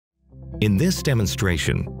In this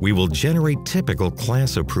demonstration, we will generate typical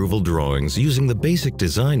class approval drawings using the basic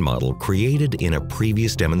design model created in a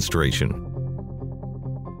previous demonstration.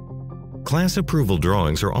 Class approval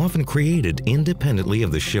drawings are often created independently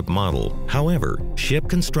of the ship model. However,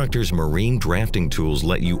 ShipConstructor's MarineDrafting tools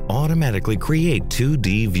let you automatically create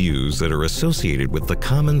 2D views that are associated with the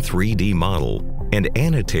common 3D model and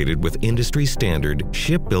annotated with industry-standard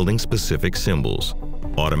shipbuilding-specific symbols.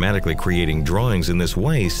 Automatically creating drawings in this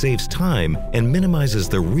way saves time and minimizes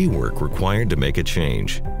the rework required to make a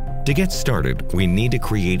change. To get started, we need to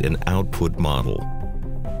create an output model.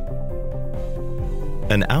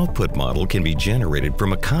 An output model can be generated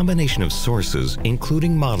from a combination of sources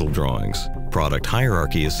including model drawings, product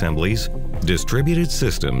hierarchy assemblies, distributed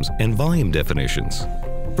systems, and volume definitions.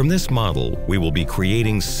 From this model, we will be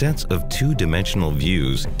creating sets of two-dimensional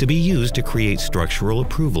views to be used to create structural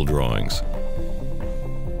approval drawings.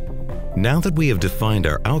 Now that we have defined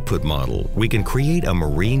our output model, we can create a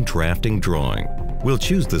MarineDrafting drawing. We'll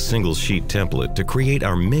choose the single sheet template to create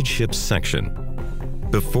our midship section.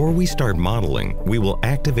 Before we start modeling, we will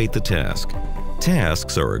activate the task.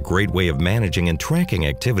 Tasks are a great way of managing and tracking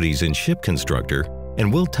activities in ShipConstructor,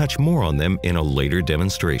 and we'll touch more on them in a later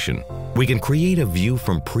demonstration. We can create a view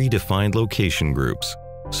from predefined location groups.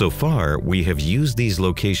 So far, we have used these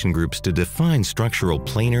location groups to define structural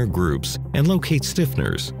planar groups and locate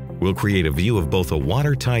stiffeners. We'll create a view of both a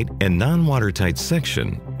watertight and non-watertight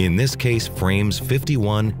section, in this case frames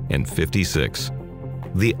 51 and 56.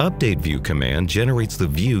 The Update View command generates the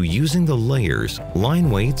view using the layers,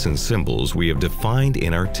 line weights, and symbols we have defined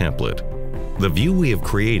in our template. The view we have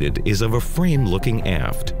created is of a frame looking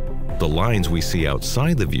aft. The lines we see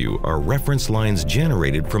outside the view are reference lines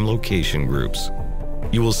generated from location groups.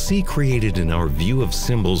 You will see created in our view of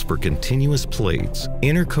symbols for continuous plates,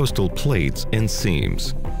 intercoastal plates, and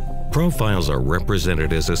seams. Profiles are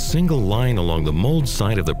represented as a single line along the mold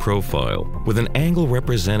side of the profile, with an angle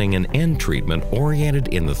representing an end treatment oriented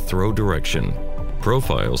in the throw direction.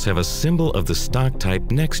 Profiles have a symbol of the stock type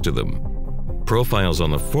next to them. Profiles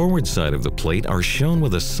on the forward side of the plate are shown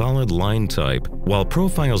with a solid line type, while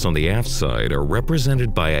profiles on the aft side are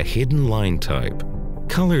represented by a hidden line type.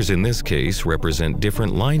 Colors in this case represent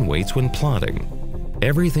different line weights when plotting.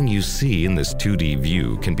 Everything you see in this 2D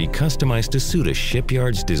view can be customized to suit a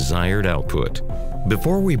shipyard's desired output.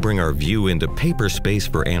 Before we bring our view into paper space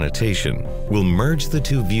for annotation, we'll merge the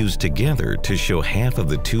two views together to show half of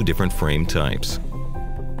the two different frame types.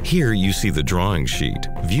 Here you see the drawing sheet,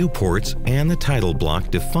 viewports, and the title block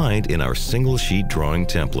defined in our single sheet drawing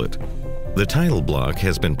template. The title block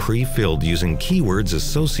has been pre-filled using keywords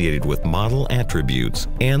associated with model attributes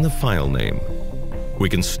and the file name. We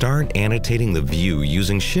can start annotating the view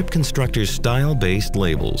using ShipConstructor's style-based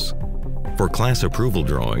labels. For class approval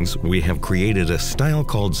drawings, we have created a style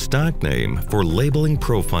called stock name for labeling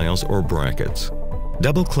profiles or brackets.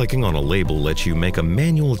 Double-clicking on a label lets you make a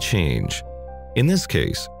manual change. In this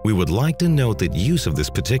case, we would like to note that use of this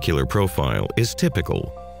particular profile is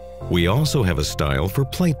typical. We also have a style for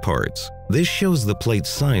plate parts. This shows the plate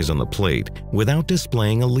size on the plate without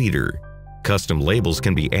displaying a leader. Custom labels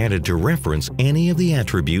can be added to reference any of the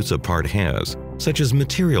attributes a part has, such as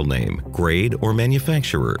material name, grade, or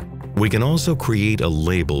manufacturer. We can also create a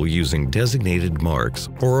label using designated marks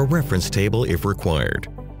or a reference table if required.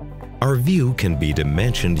 Our view can be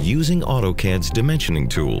dimensioned using AutoCAD's dimensioning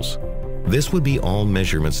tools. This would be all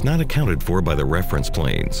measurements not accounted for by the reference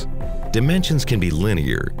planes. Dimensions can be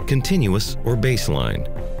linear, continuous, or baseline.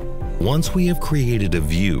 Once we have created a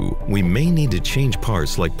view, we may need to change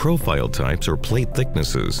parts like profile types or plate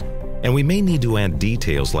thicknesses, and we may need to add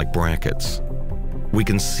details like brackets. We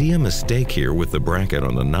can see a mistake here with the bracket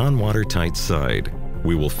on the non-watertight side.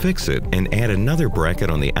 We will fix it and add another bracket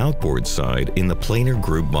on the outboard side in the planar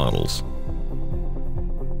group models.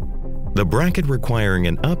 The bracket requiring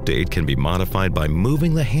an update can be modified by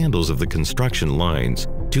moving the handles of the construction lines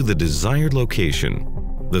to the desired location.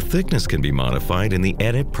 The thickness can be modified in the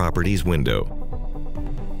Edit Properties window.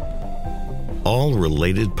 All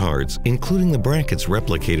related parts, including the brackets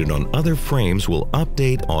replicated on other frames, will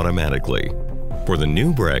update automatically. For the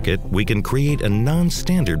new bracket, we can create a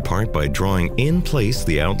non-standard part by drawing in place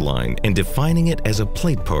the outline and defining it as a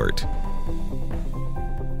plate part.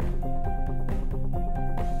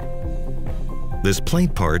 This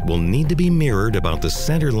plate part will need to be mirrored about the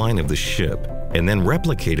center line of the ship and then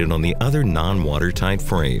replicated on the other non-watertight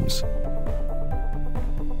frames.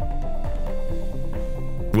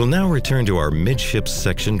 We'll now return to our midship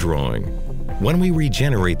section drawing. When we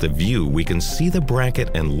regenerate the view, we can see the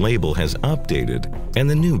bracket and label has updated and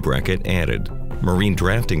the new bracket added.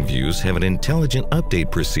 MarineDrafting views have an intelligent update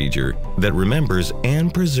procedure that remembers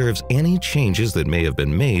and preserves any changes that may have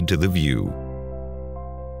been made to the view.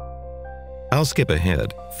 I'll skip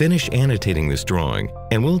ahead, finish annotating this drawing,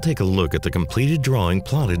 and we'll take a look at the completed drawing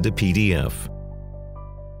plotted to PDF.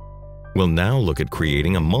 We'll now look at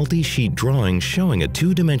creating a multi-sheet drawing showing a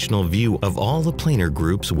two-dimensional view of all the planar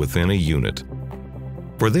groups within a unit.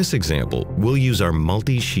 For this example, we'll use our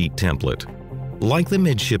multi-sheet template. Like the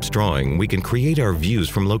midships drawing, we can create our views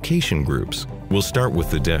from location groups. We'll start with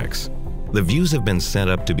the decks. The views have been set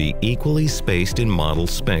up to be equally spaced in model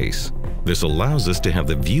space. This allows us to have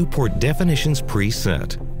the viewport definitions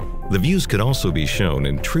preset. The views could also be shown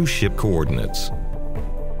in true ship coordinates.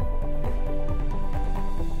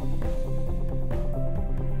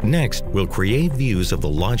 Next, we'll create views of the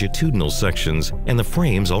longitudinal sections and the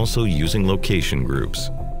frames also using location groups.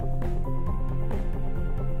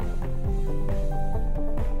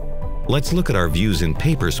 Let's look at our views in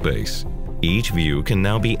paper space. Each view can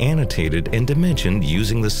now be annotated and dimensioned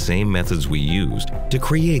using the same methods we used to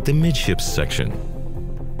create the midships section.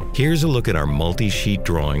 Here's a look at our multi-sheet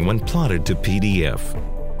drawing when plotted to PDF.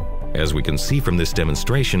 As we can see from this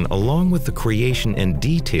demonstration, along with the creation and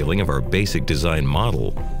detailing of our basic design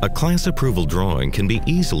model, a class approval drawing can be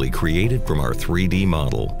easily created from our 3D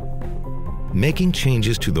model. Making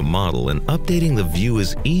changes to the model and updating the view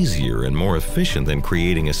is easier and more efficient than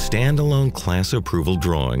creating a standalone class approval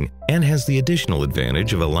drawing and has the additional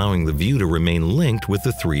advantage of allowing the view to remain linked with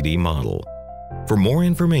the 3D model. For more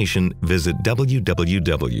information, visit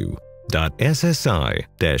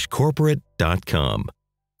www.ssi-corporate.com.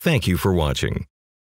 Thank you for watching.